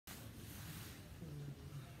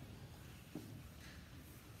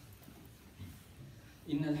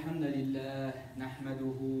إن الحمد لله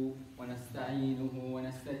نحمده ونستعينه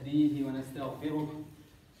ونستهديه ونستغفره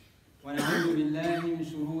ونعوذ بالله من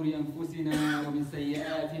شرور أنفسنا ومن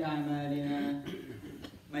سيئات أعمالنا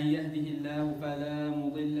من يهده الله فلا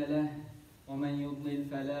مضل له ومن يضلل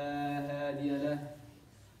فلا هادي له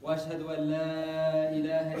وأشهد أن لا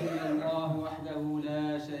إله إلا الله وحده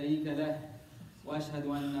لا شريك له وأشهد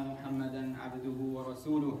أن محمدا عبده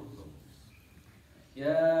ورسوله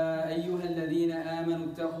يا أيها الذين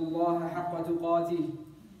آمنوا اتقوا الله حق تقاته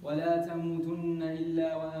ولا تموتن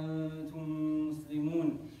إلا وأنتم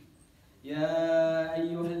مسلمون يا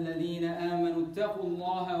أيها الذين آمنوا اتقوا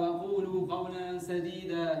الله وقولوا قولا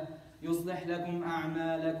سديدا يصلح لكم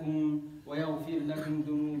أعمالكم ويغفر لكم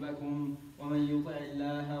ذنوبكم ومن يطع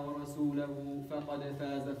الله ورسوله فقد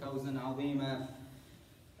فاز فوزا عظيما.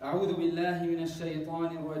 أعوذ بالله من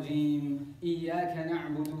الشيطان الرجيم. إياك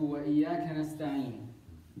نعبد وإياك نستعين.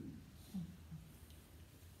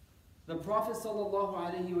 The Prophet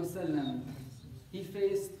ﷺ, he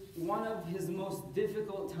faced one of his most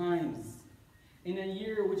difficult times in a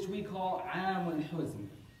year which we call Aam al-Huzn,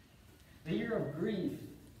 the year of grief,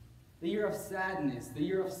 the year of sadness, the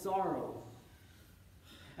year of sorrow.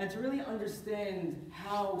 And to really understand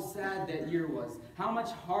how sad that year was, how much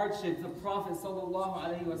hardship the Prophet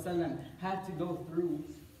ﷺ had to go through,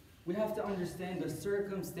 we have to understand the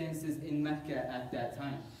circumstances in Mecca at that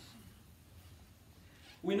time.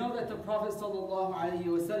 We know that the Prophet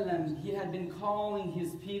ﷺ, he had been calling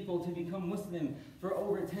his people to become Muslim for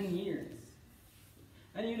over 10 years.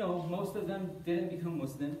 And you know, most of them didn't become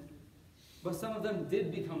Muslim, but some of them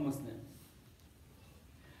did become Muslim.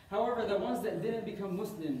 However, the ones that didn't become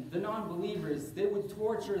Muslim, the non-believers, they would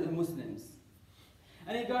torture the Muslims.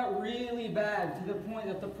 And it got really bad to the point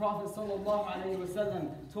that the Prophet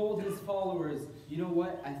ﷺ told his followers, you know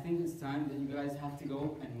what, I think it's time that you guys have to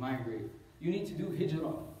go and migrate. You need to do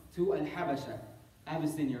hijrah to Al-Habasha,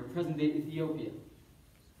 Abyssinia, present-day Ethiopia.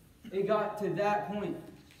 It got to that point.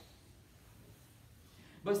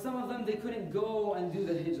 But some of them, they couldn't go and do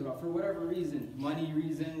the hijrah for whatever reason, money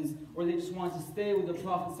reasons, or they just wanted to stay with the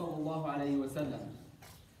Prophet ﷺ.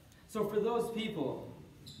 So for those people,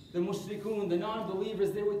 the mushrikun, the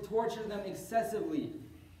non-believers, they would torture them excessively.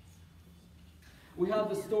 We have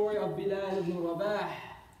the story of Bilal ibn Rabah,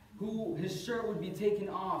 who his shirt would be taken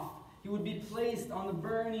off. He would be placed on the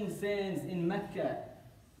burning sands in Mecca,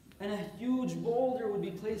 and a huge boulder would be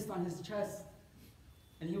placed on his chest.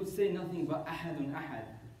 And he would say nothing but Ahadun Ahad.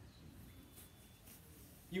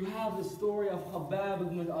 You have the story of Khabbab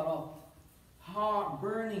ibn al-Arab. Hot,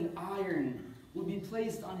 burning iron would be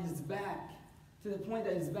placed on his back to the point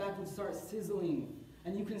that his back would start sizzling.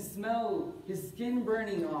 And you can smell his skin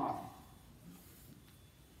burning off.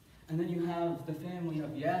 And then you have the family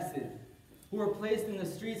of Yasir, who were placed in the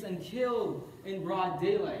streets and killed in broad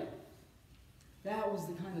daylight. That was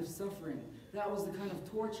the kind of suffering, that was the kind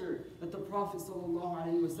of torture that the Prophet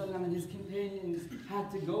ﷺ and his companions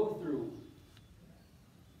had to go through.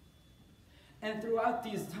 And throughout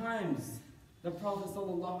these times, the Prophet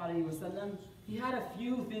ﷺ, he had a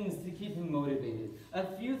few things to keep him motivated. A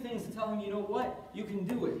few things to tell him, you know what, you can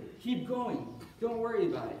do it. Keep going. Don't worry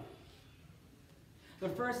about it. The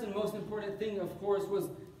first and most important thing, of course, was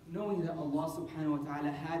knowing that Allah subhanahu wa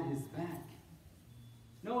ta'ala had his back.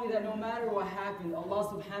 Knowing that no matter what happened, Allah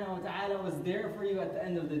subhanahu wa ta'ala was there for you at the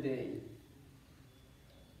end of the day.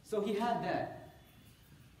 So he had that.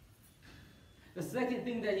 The second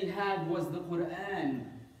thing that he had was the Quran.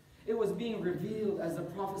 It was being revealed as the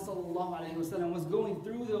Prophet ﷺ was going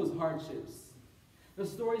through those hardships. The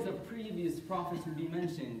stories of previous prophets would be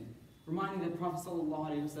mentioned, reminding the Prophet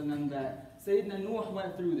ﷺ that Sayyidina Nuh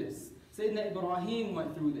went through this. Sayyidina Ibrahim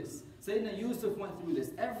went through this. Sayyidina Yusuf went through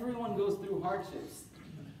this. Everyone goes through hardships.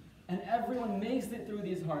 And everyone makes it through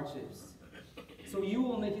these hardships. So you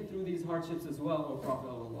will make it through these hardships as well, O Prophet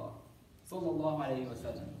of Allah. Sallallahu alayhi wa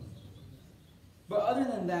sallam. But other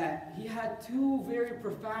than that, he had two very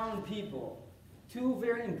profound people, two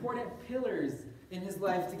very important pillars in his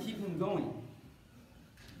life to keep him going.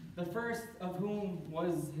 The first of whom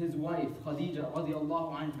was his wife, Khadija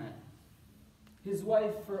radiallahu anha. His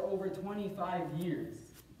wife for over 25 years,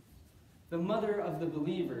 the mother of the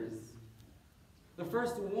believers, the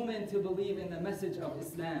first woman to believe in the message of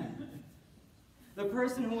Islam, the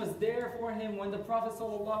person who was there for him when the Prophet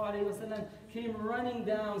ﷺ came running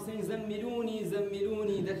down saying, Zammiluni,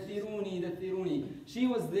 Zammiluni, Dathiruni, Dathiruni. She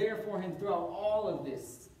was there for him throughout all of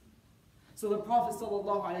this. So the Prophet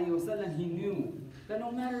ﷺ, he knew that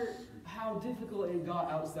no matter how difficult it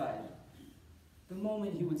got outside, the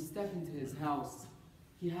moment he would step into his house,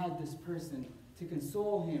 he had this person to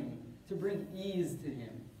console him, to bring ease to him.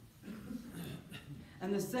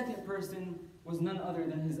 And the second person was none other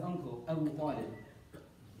than his uncle, Abu Talib.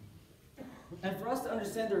 And for us to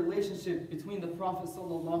understand the relationship between the Prophet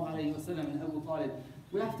ﷺ and Abu Talib,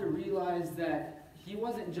 we have to realize that he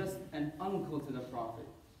wasn't just an uncle to the Prophet.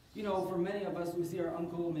 You know, for many of us, we see our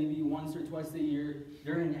uncle maybe once or twice a year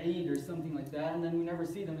during Eid or something like that, and then we never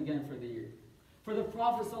see them again for the year. For the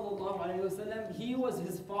Prophet ﷺ, he was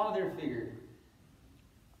his father figure.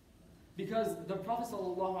 Because the Prophet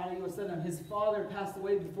ﷺ, his father passed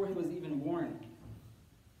away before he was even born.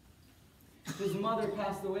 His mother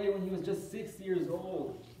passed away when he was just 6 years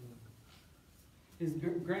old. His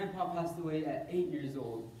grandpa passed away at 8 years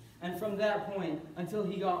old. And from that point, until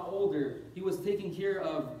he got older, he was taken care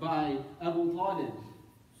of by Abu Talib.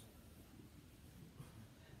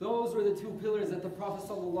 Those were the two pillars that the Prophet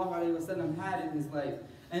ﷺ had in his life.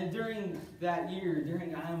 And during that year,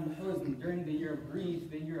 during Am al-Huzn, during the year of grief,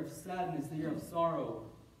 the year of sadness, the year of sorrow,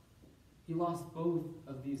 he lost both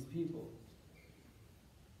of these people.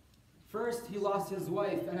 First, he lost his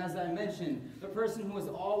wife, and as I mentioned, the person who was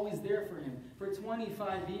always there for him for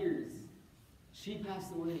 25 years. She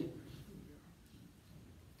passed away.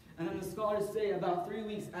 And then the scholars say about 3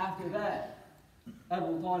 weeks after that,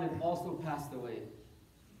 Abu Talib also passed away.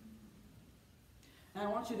 And I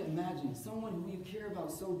want you to imagine someone who you care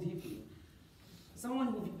about so deeply. Someone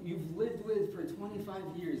who you've lived with for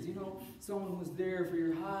 25 years. You know, someone who's there for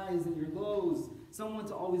your highs and your lows. Someone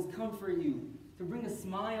to always comfort you, to bring a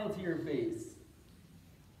smile to your face.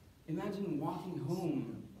 Imagine walking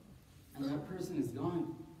home and that person is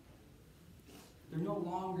gone. They're no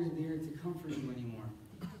longer there to comfort you anymore.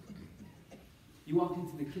 You walk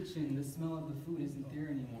into the kitchen, the smell of the food isn't there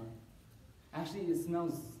anymore. Actually, it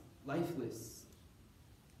smells lifeless.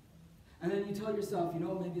 And then you tell yourself, you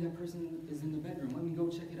know, maybe that person is in the bedroom. Let me go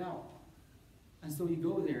check it out. And so you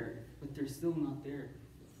go there, but they're still not there.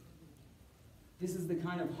 This is the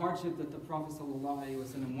kind of hardship that the Prophet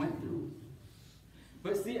ﷺ went through.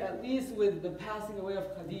 But see, at least with the passing away of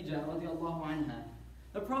Khadija radiallahu anha,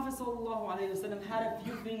 the Prophet ﷺ had a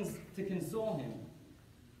few things to console him.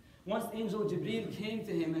 Once Angel Jibreel came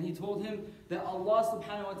to him and he told him that Allah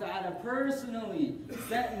subhanahu wa ta'ala personally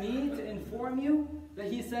sent me to inform you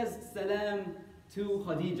that he says salam to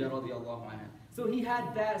Khadija radiallahu anha. So he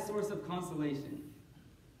had that source of consolation.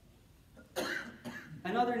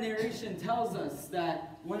 Another narration tells us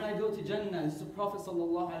that when I go to Jannah, this is the Prophet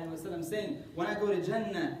ﷺ saying, when I go to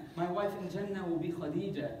Jannah, my wife in Jannah will be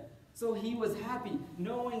Khadija. So he was happy,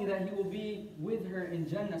 knowing that he will be with her in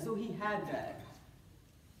Jannah. So he had that.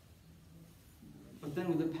 But then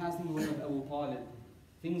with the passing away of Abu Talib,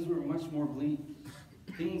 things were much more bleak.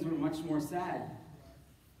 Things were much more sad.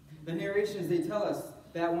 The narrations, they tell us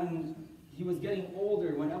that when he was getting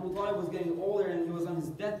older, when Abu Talib was getting older and he was on his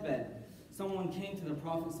deathbed, someone came to the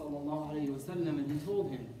Prophet ﷺ and he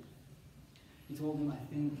told him, I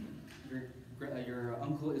think your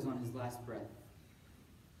uncle is on his last breath.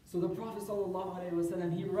 So the Prophet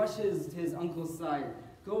ﷺ, he rushes to his uncle's side,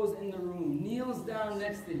 goes in the room, kneels down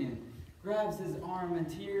next to him, grabs his arm, and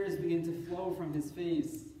tears begin to flow from his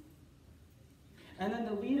face. And then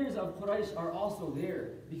the leaders of Quraysh are also there,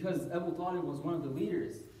 because Abu Talib was one of the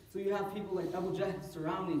leaders. So you have people like Abu Jahl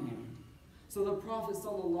surrounding him. So the Prophet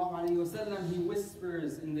ﷺ, he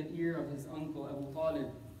whispers in the ear of his uncle Abu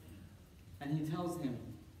Talib, and he tells him,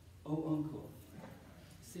 "Oh uncle,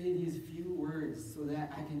 say these few words so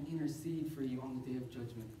that I can intercede for you on the Day of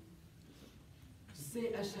Judgment. Just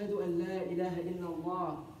say, Ashhadu an la ilaha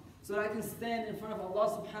illallah, so that I can stand in front of Allah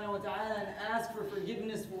subhanahu wa ta'ala and ask for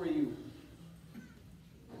forgiveness for you."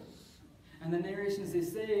 And the narrations, they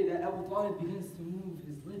say that Abu Talib begins to move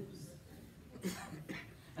his lips.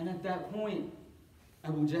 And at that point,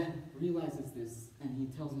 Abu Jahl realizes this, and he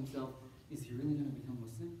tells himself, is he really going to become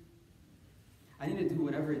Muslim? I need to do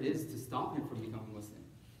whatever it is to stop him from becoming Muslim.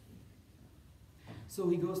 So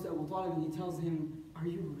he goes to Abu Talib and he tells him, are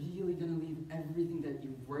you really going to leave everything that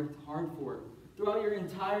you've worked hard for throughout your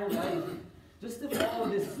entire life just to follow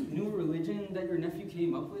this new religion that your nephew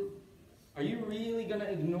came up with? Are you really going to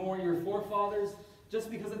ignore your forefathers just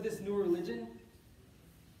because of this new religion?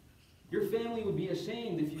 Your family would be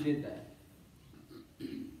ashamed if you did that.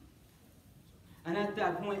 And at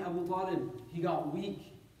that point, Abu Talib, he got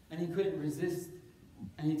weak and he couldn't resist.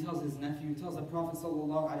 And he tells his nephew, he tells the Prophet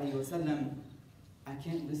ﷺ, I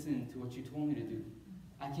can't listen to what you told me to do.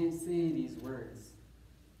 I can't say these words.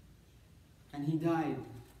 And he died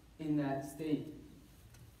in that state.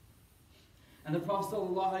 And the Prophet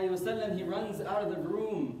ﷺ, he runs out of the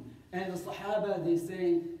room. And the Sahaba, they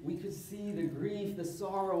say, we could see the grief, the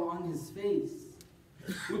sorrow on his face.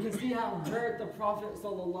 We can see how hurt the Prophet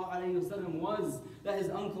ﷺ was that his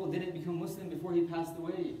uncle didn't become Muslim before he passed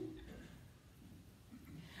away.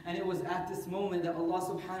 And it was at this moment that Allah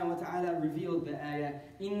subhanahu wa ta'ala revealed the ayah,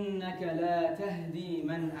 إِنَّكَ لَا تَهْدِي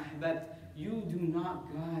مَنْ أَحْبَبْتَ. You do not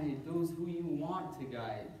guide those who you want to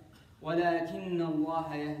guide. وَلَكِنَّ اللَّهَ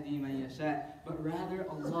يَهْدِي مَنْ يَشَاءُ. But rather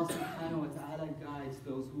Allah subhanahu wa ta'ala guides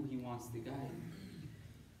those who He wants to guide.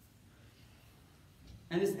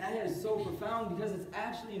 And this ayah is so profound because it's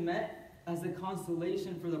actually meant as a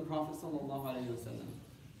consolation for the Prophet sallallahu alaihi wasallam.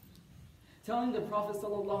 Telling the Prophet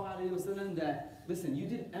sallallahu alaihi wasallam that, listen, you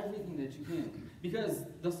did everything that you can. Because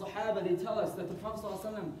the Sahaba, they tell us that the Prophet sallallahu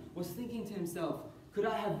alaihi wasallam was thinking to himself, could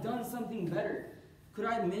I have done something better? Could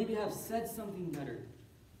I maybe have said something better?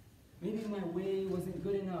 Maybe my way wasn't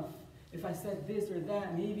good enough. If I said this or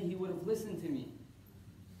that, maybe he would have listened to me.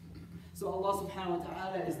 So Allah subhanahu wa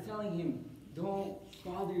ta'ala is telling him, don't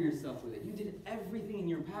bother yourself with it. You did everything in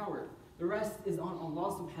your power. The rest is on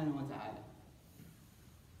Allah subhanahu wa ta'ala.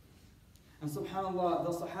 And subhanAllah,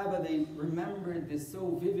 the Sahaba, they remembered this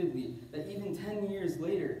so vividly that even 10 years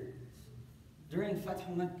later, during Fath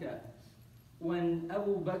Makkah, when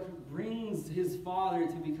Abu Bakr brings his father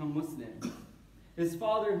to become Muslim, his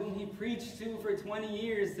father whom he preached to for 20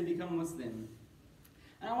 years to become Muslim.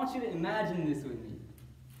 And I want you to imagine this with me.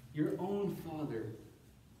 Your own father.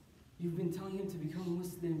 You've been telling him to become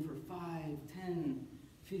Muslim for 5, 10,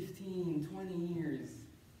 15, 20 years.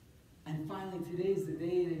 And finally today's the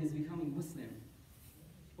day that he's becoming Muslim.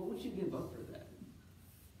 What would you give up for that?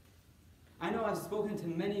 I know I've spoken to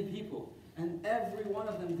many people, and every one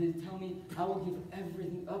of them did tell me, I will give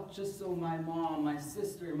everything up just so my mom, my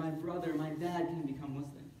sister, my brother, my dad can become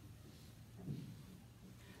Muslim.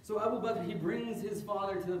 So Abu Bakr, he brings his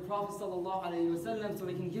father to the Prophet ﷺ so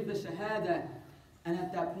he can give the Shahada. And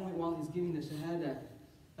at that point, while he's giving the Shahada,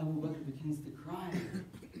 Abu Bakr begins to cry.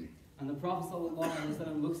 And the Prophet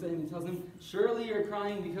ﷺ looks at him and tells him, surely you're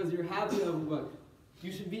crying because you're happy, Abu Bakr.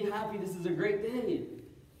 You should be happy, this is a great day.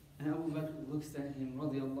 And Abu Bakr looks at him,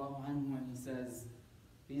 radiallahu anhu, and he says,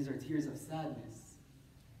 these are tears of sadness.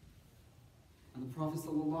 And the Prophet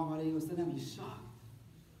ﷺ, he's shocked.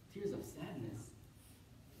 Tears of sadness.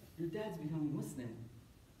 Your dad's becoming Muslim.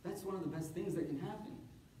 That's one of the best things that can happen.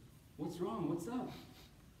 What's wrong? What's up?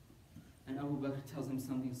 And Abu Bakr tells him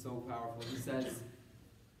something so powerful. He says,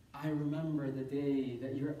 I remember the day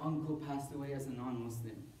that your uncle passed away as a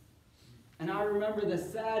non-Muslim. And I remember the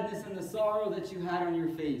sadness and the sorrow that you had on your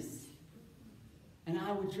face. And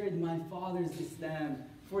I would trade my father's Islam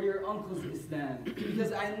for your uncle's Islam.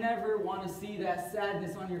 Because I never want to see that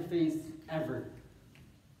sadness on your face ever.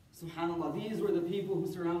 SubhanAllah, these were the people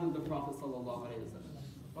who surrounded the Prophet sallallahu alaihi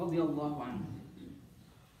wasallam.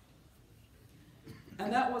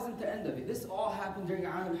 And that wasn't the end of it. This all happened during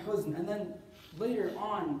Aam al-Huzn. And then later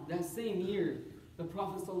on, that same year, the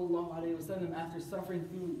Prophet ﷺ, after suffering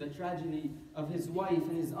through the tragedy of his wife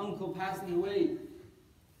and his uncle passing away,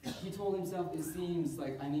 he told himself, it seems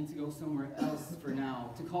like I need to go somewhere else for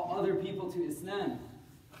now, to call other people to Islam.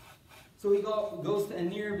 So he goes to a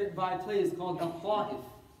nearby place called Al-Ta'if.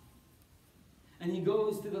 And he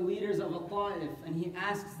goes to the leaders of Al-Ta'if and he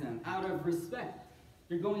asks them, out of respect,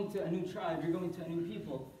 you're going to a new tribe, you're going to a new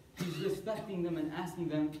people. He's respecting them and asking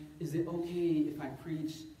them, is it okay if I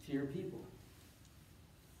preach to your people?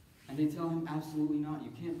 And they tell him, absolutely not.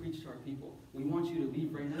 You can't preach to our people. We want you to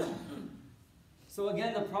leave right now. So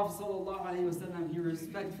again, the Prophet ﷺ, he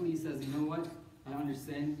respectfully says, you know what? I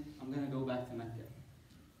understand. I'm going to go back to Mecca.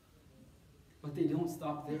 But they don't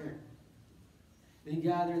stop there. They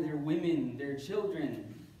gather their women, their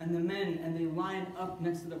children, and the men, and they line up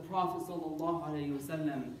next to the Prophet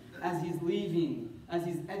ﷺ as he's leaving, as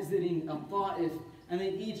he's exiting Al-Ta'if, and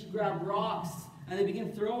they each grab rocks and they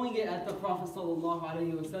begin throwing it at the Prophet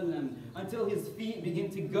ﷺ until his feet begin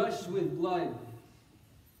to gush with blood.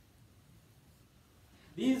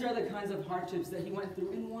 These are the kinds of hardships that he went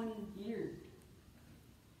through in 1 year.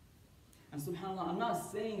 And subhanAllah, I'm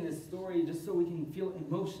not saying this story just so we can feel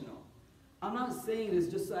emotional. I'm not saying this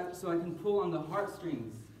just so I can pull on the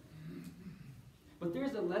heartstrings. But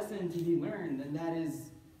there's a lesson to be learned, and that is,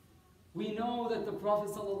 we know that the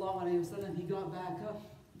Prophet ﷺ, he got back up.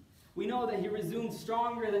 We know that he resumed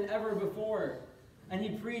stronger than ever before. And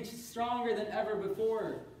he preached stronger than ever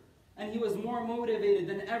before. And he was more motivated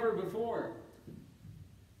than ever before.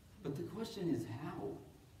 But the question is how?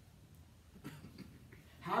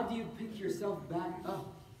 How do you pick yourself back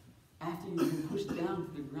up after you've been pushed down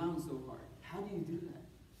to the ground so hard? How do you do that?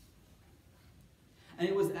 And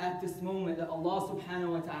it was at this moment that Allah subhanahu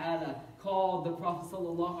wa ta'ala called the Prophet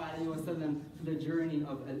sallallahu alayhi wa sallam to the journey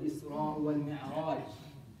of Al-Isra wal-Mi'raj.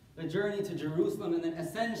 the journey to Jerusalem and then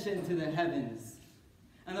ascension to the heavens.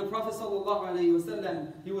 And the Prophet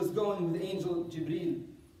ﷺ, he was going with Angel Jibreel.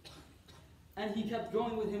 And he kept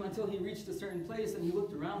going with him until he reached a certain place, and he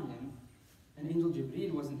looked around him, and Angel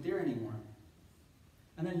Jibreel wasn't there anymore.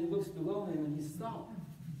 And then he looks below him and he stopped.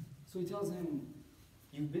 So he tells him,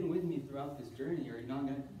 "You've been with me throughout this journey, are you not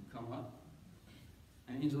going to come up?"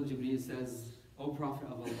 And Angel Jibreel says, "O Prophet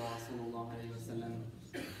of Allah sallallahu alayhi wasallam,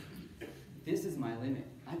 this is my limit.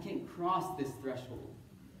 I can't cross this threshold.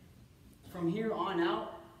 From here on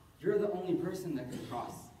out, you're the only person that can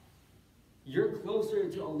cross. You're closer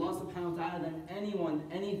to Allah subhanahu wa ta'ala than anyone,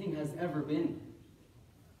 anything has ever been."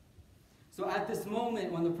 So at this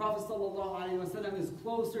moment, when the Prophet ﷺ is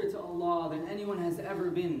closer to Allah than anyone has ever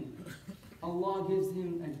been, Allah gives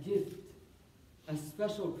him a gift, a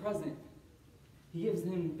special present. He gives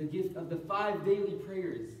him the gift of the 5 daily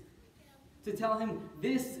prayers to tell him,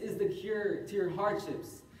 this is the cure to your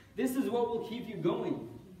hardships. This is what will keep you going.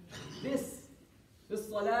 This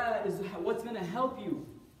salah is what's going to help you.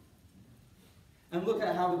 And look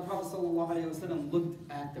at how the Prophet ﷺ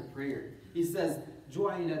looked at the prayer. He says,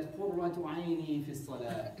 جُعِلَتْ قُرَّةُ عَيْنِي فِي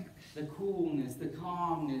الصَّلَاةِ. The coolness, the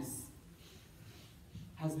calmness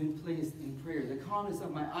has been placed in prayer. The calmness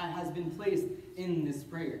of my eye has been placed in this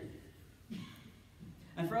prayer.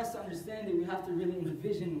 And for us to understand it, we have to really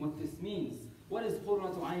envision what this means. What is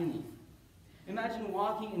قُرَّةُ عَيْنِي? Imagine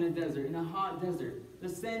walking in a desert, in a hot desert. The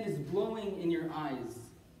sand is blowing in your eyes.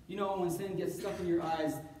 You know when sand gets stuck in your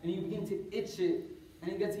eyes and you begin to itch it,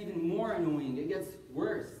 and it gets even more annoying. It gets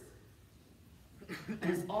worse.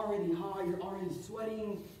 And it's already hot, you're already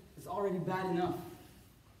sweating, it's already bad enough.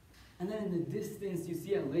 And then in the distance you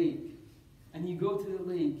see a lake, and you go to the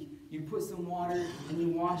lake, you put some water, and you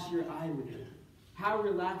wash your eye with it. How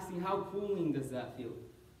relaxing, how cooling does that feel?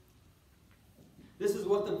 This is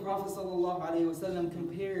what the Prophet ﷺ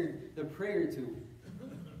compared the prayer to.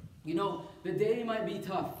 You know, the day might be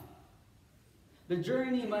tough. The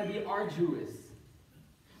journey might be arduous.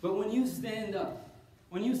 But when you stand up,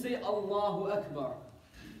 when you say Allahu Akbar,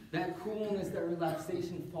 that coolness, that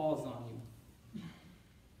relaxation falls on you.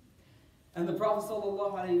 And the Prophet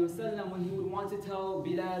ﷺ, when he would want to tell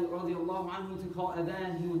Bilal radiallahu anhu to call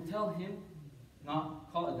adhan, he would tell him,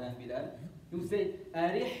 not call adhan Bilal, he would say,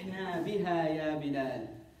 Arihna biha ya Bilal.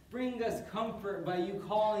 Bring us comfort by you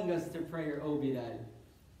calling us to prayer, O Bilal.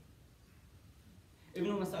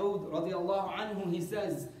 Ibn Mas'ud radiallahu anhu, he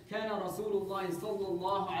says, كان رسول الله صلى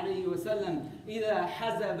الله عليه وسلم إذا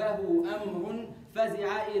حزبه أمر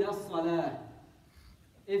فزع إلى الصلاة.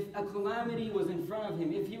 If a calamity was in front of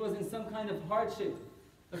him, if he was in some kind of hardship,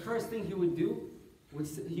 the first thing he would do,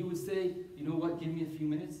 he would say, you know what, give me a few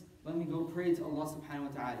minutes, let me go pray to Allah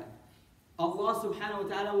subhanahu wa ta'ala. Allah subhanahu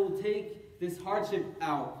wa ta'ala will take this hardship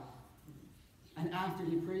out. And after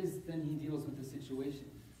he prays, then he deals with the situation.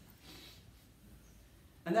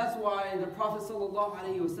 And that's why the Prophet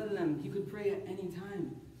ﷺ, he could pray at any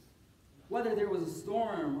time. Whether there was a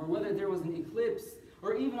storm, or whether there was an eclipse,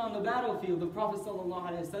 or even on the battlefield, the Prophet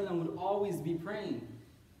ﷺ would always be praying.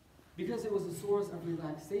 Because it was a source of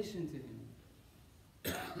relaxation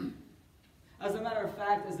to him. As a matter of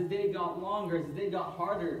fact, as the day got longer, as the day got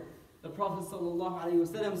harder, the Prophet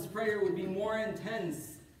ﷺ's prayer would be more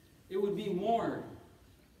intense. It would be more.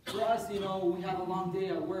 For us, you know, we have a long day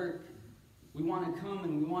at work. We want to come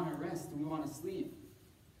and we want to rest and we want to sleep.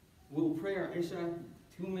 We'll pray our Isha,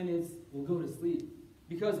 2 minutes, we'll go to sleep.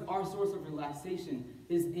 Because our source of relaxation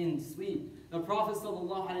is in sleep. The Prophet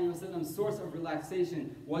ﷺ's source of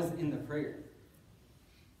relaxation was in the prayer.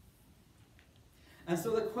 And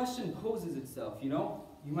so the question poses itself, you know?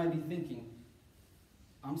 You might be thinking,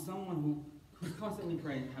 I'm someone who's constantly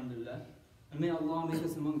praying, alhamdulillah. And may Allah make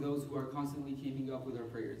us among those who are constantly keeping up with our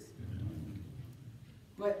prayers.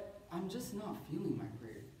 But I'm just not feeling my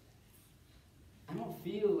prayer. I don't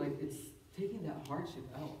feel like it's taking that hardship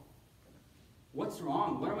out. What's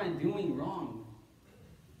wrong? What am I doing wrong?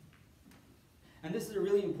 And this is a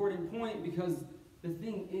really important point because the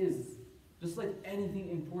thing is, just like anything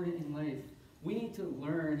important in life, we need to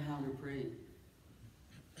learn how to pray.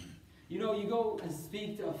 You know, you go and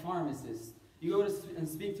speak to a pharmacist, you go and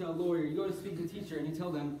speak to a lawyer, you go to speak to a teacher, and you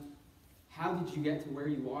tell them, how did you get to where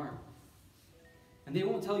you are? And they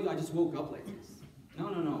won't tell you, I just woke up like this. No,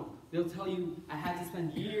 no, no. They'll tell you, I had to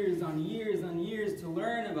spend years on years on years to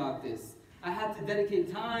learn about this. I had to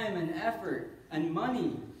dedicate time and effort and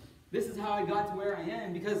money. This is how I got to where I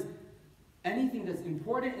am. Because anything that's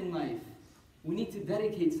important in life, we need to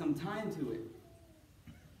dedicate some time to it.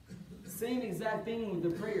 Same exact thing with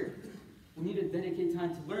the prayer. We need to dedicate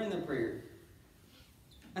time to learn the prayer.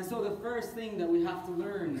 And so the first thing that we have to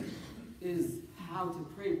learn is how to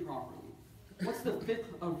pray properly. What's the fiqh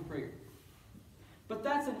of prayer? But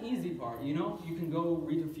that's an easy part, you know? You can go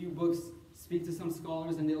read a few books, speak to some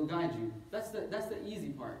scholars, and they'll guide you. That's the easy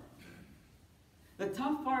part. The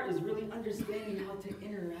tough part is really understanding how to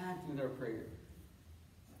interact with our prayer.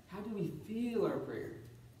 How do we feel our prayer?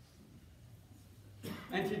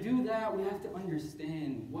 And to do that, we have to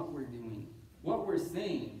understand what we're doing, what we're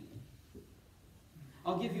saying.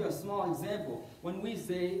 I'll give you a small example. When we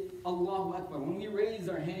say Allahu Akbar, when we raise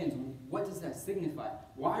our hands, what does that signify?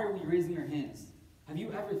 Why are we raising our hands? Have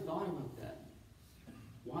you ever thought about that?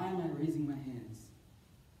 Why am I raising my hands?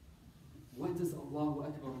 What does Allahu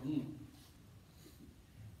Akbar mean?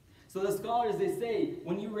 So the scholars, they say,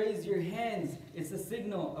 when you raise your hands, it's a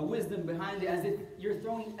signal, a wisdom behind it, as if you're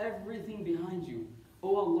throwing everything behind you.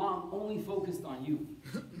 Oh Allah, I'm only focused on you.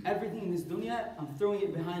 Everything in this dunya, I'm throwing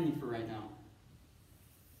it behind me for right now.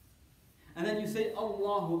 And then you say,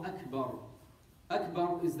 Allahu Akbar.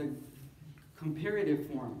 Akbar is the comparative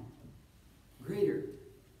form. Greater.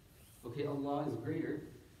 Okay, Allah is greater.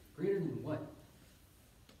 Greater than what?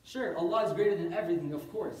 Sure, Allah is greater than everything, of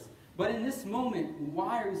course. But in this moment,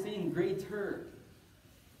 why are we saying greater?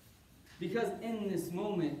 Because in this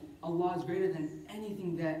moment, Allah is greater than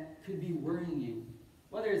anything that could be worrying you.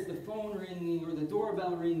 Whether it's the phone ringing or the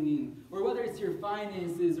doorbell ringing, or whether it's your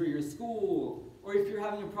finances or your school, or if you're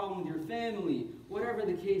having a problem with your family, whatever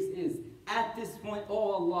the case is, at this point,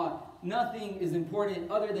 oh Allah, nothing is important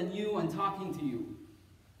other than you and talking to you.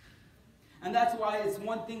 And that's why it's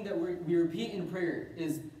one thing that we repeat in prayer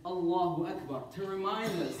is Allahu Akbar, to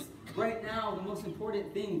remind us, right now the most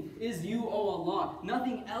important thing is you, oh Allah.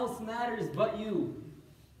 Nothing else matters but you.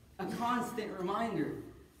 A constant reminder.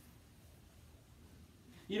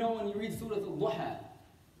 You know, when you read Surah Al-Duha,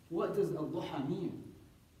 what does Al-Duha mean?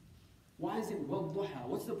 Why is it Wal-Duha?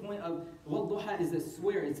 What's the point of Wal-Duha? Is a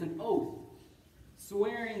swear, it's an oath.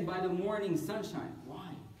 Swearing by the morning sunshine. Why?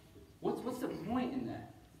 What's the point in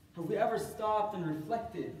that? Have we ever stopped and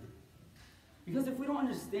reflected? Because if we don't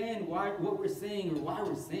understand what we're saying or why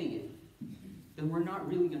we're saying it, then we're not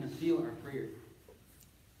really going to feel our prayer.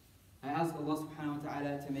 I ask Allah subhanahu wa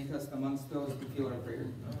ta'ala to make us amongst those who feel our prayer.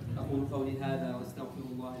 أقول قولي هذا واستغفر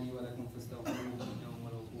الله لي ولكم فاستغفروه إنه هو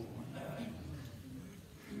الغفور الرحيم.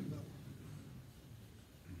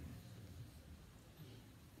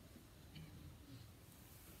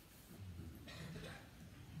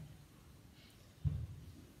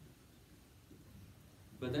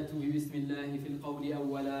 بدأت بسم الله في القول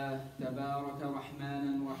أولا تبارك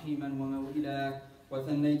رحمانا رحيما وموئلا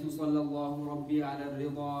وثنيت صلى الله ربي على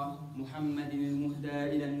الرضا محمد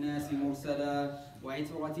المهدى إلى الناس مرسلا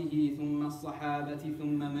وعترته ثم الصحابة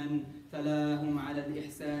ثم من تلاهم على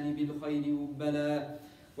الإحسان بالخير وبلا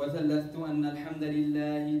وثلثت أن الحمد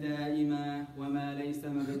لله دائما وما ليس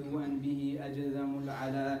مبدوءا به أجذم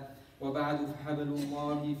العلا وبعد فحبل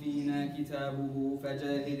الله فينا كتابه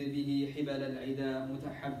فجاهد به حبل العدا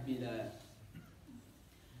متحبلا.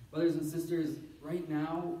 Brothers and sisters, right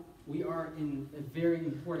now we are in a very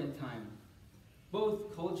important time,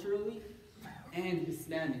 both culturally and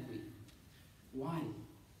Islamically. Why?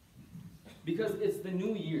 Because it's the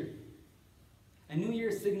new year. A new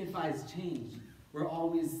year signifies change. We're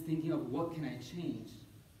always thinking of what can I change?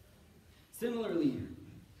 Similarly,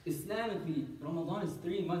 Islamically, Ramadan is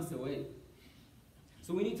 3 months away.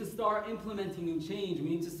 So we need to start implementing new change. We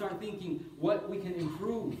need to start thinking what we can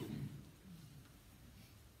improve.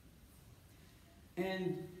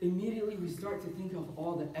 And immediately we start to think of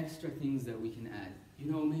all the extra things that we can add.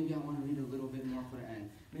 You know, maybe I want to read a little bit more Quran.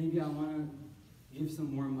 Maybe I want to give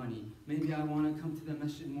some more money. Maybe I want to come to the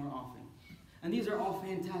masjid more often. And these are all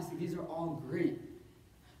fantastic. These are all great.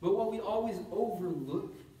 But what we always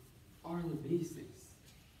overlook are the basics.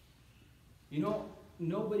 You know,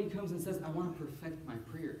 nobody comes and says, I want to perfect my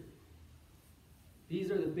prayer.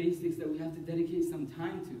 These are the basics that we have to dedicate some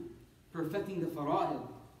time to. Perfecting the fara'id.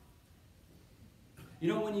 You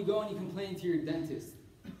know, when you go and you complain to your dentist,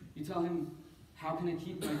 you tell him, how can I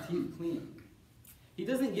keep my teeth clean? He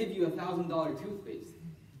doesn't give you $1,000 toothpaste.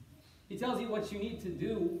 He tells you what you need to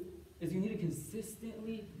do is you need to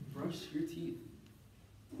consistently brush your teeth.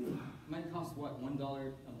 It might cost, what, $1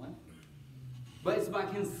 a month? But it's by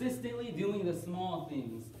consistently doing the small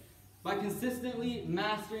things. By consistently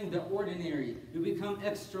mastering the ordinary, you become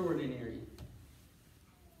extraordinary.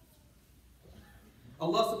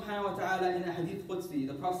 Allah subhanahu wa ta'ala in a hadith Qudsi,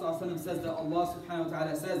 the Prophet ﷺ says that Allah subhanahu wa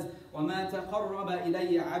ta'ala says, وَمَا تَقَرَّبَ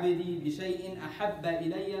إِلَيَّ عَبْدِي بِشَيْءٍ أَحَبَّ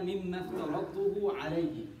إِلَيَّ مِمَّا افْتَرَضْتُهُ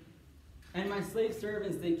عَلَيْهِ. And my slave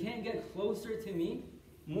servants, they can't get closer to me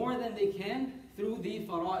more than they can through the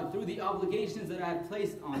fara'id, through the obligations that I have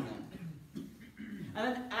placed on them.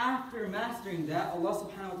 And then after mastering that, Allah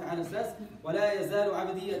subhanahu wa ta'ala says, وَلَا يَزَالُ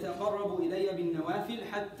عَبْدِي يَتَقَرَّبُ إِلَيَّ بِالنَّوَافِلِ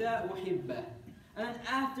حَتَّى أُحِبَّهُ. And then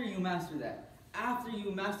after you master that, after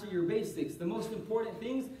you master your basics, the most important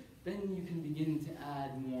things, then you can begin to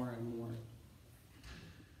add more and more.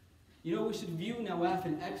 You know, we should view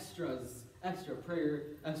nawafil, extra prayer,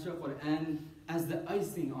 extra Quran, as the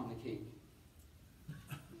icing on the cake.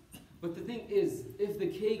 But the thing is, if the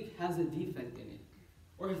cake has a defect in it,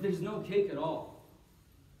 or if there's no cake at all,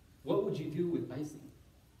 what would you do with icing?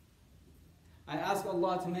 I ask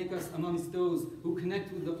Allah to make us amongst those who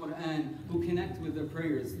connect with the Quran, who connect with the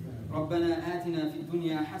prayers. رَبَّنَا آتِنَا فِي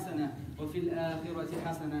الدُّنْيَا حَسَنَةً وَفِي الْآخِرَةِ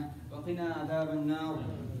حَسَنَةً وَقِنَا عَذَابَ النَّارِ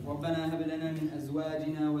رَبَّنَا هَبْ لَنَا مِنْ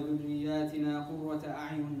أَزْوَاجِنَا وَذُرِّيَّاتِنَا قُرَّةَ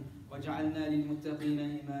أَعْيُنٍ وَاجْعَلْنَا لِلْمُتَّقِينَ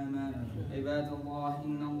إِمَامًا عِبَادَ اللَّهِ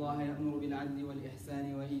إِنَّ اللَّهَ يَأْمُرُ بِالْعَدْلِ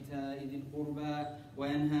وَالْإِحْسَانِ وَإِيتَاءِ ذِي الْقُرْبَى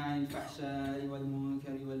وَيَنْهَى عَنِ الْفَحْشَاءِ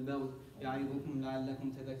وَالْمُنكَرِ وَالْبَغْيِ يَعِظُكُمْ لَعَلَّكُمْ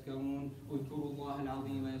تَذَكَّرُونَ اذْكُرُوا اللَّهَ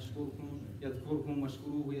الْعَظِيمَ يذكركم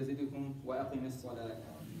واشكروه يزدكم وأقم الصلاة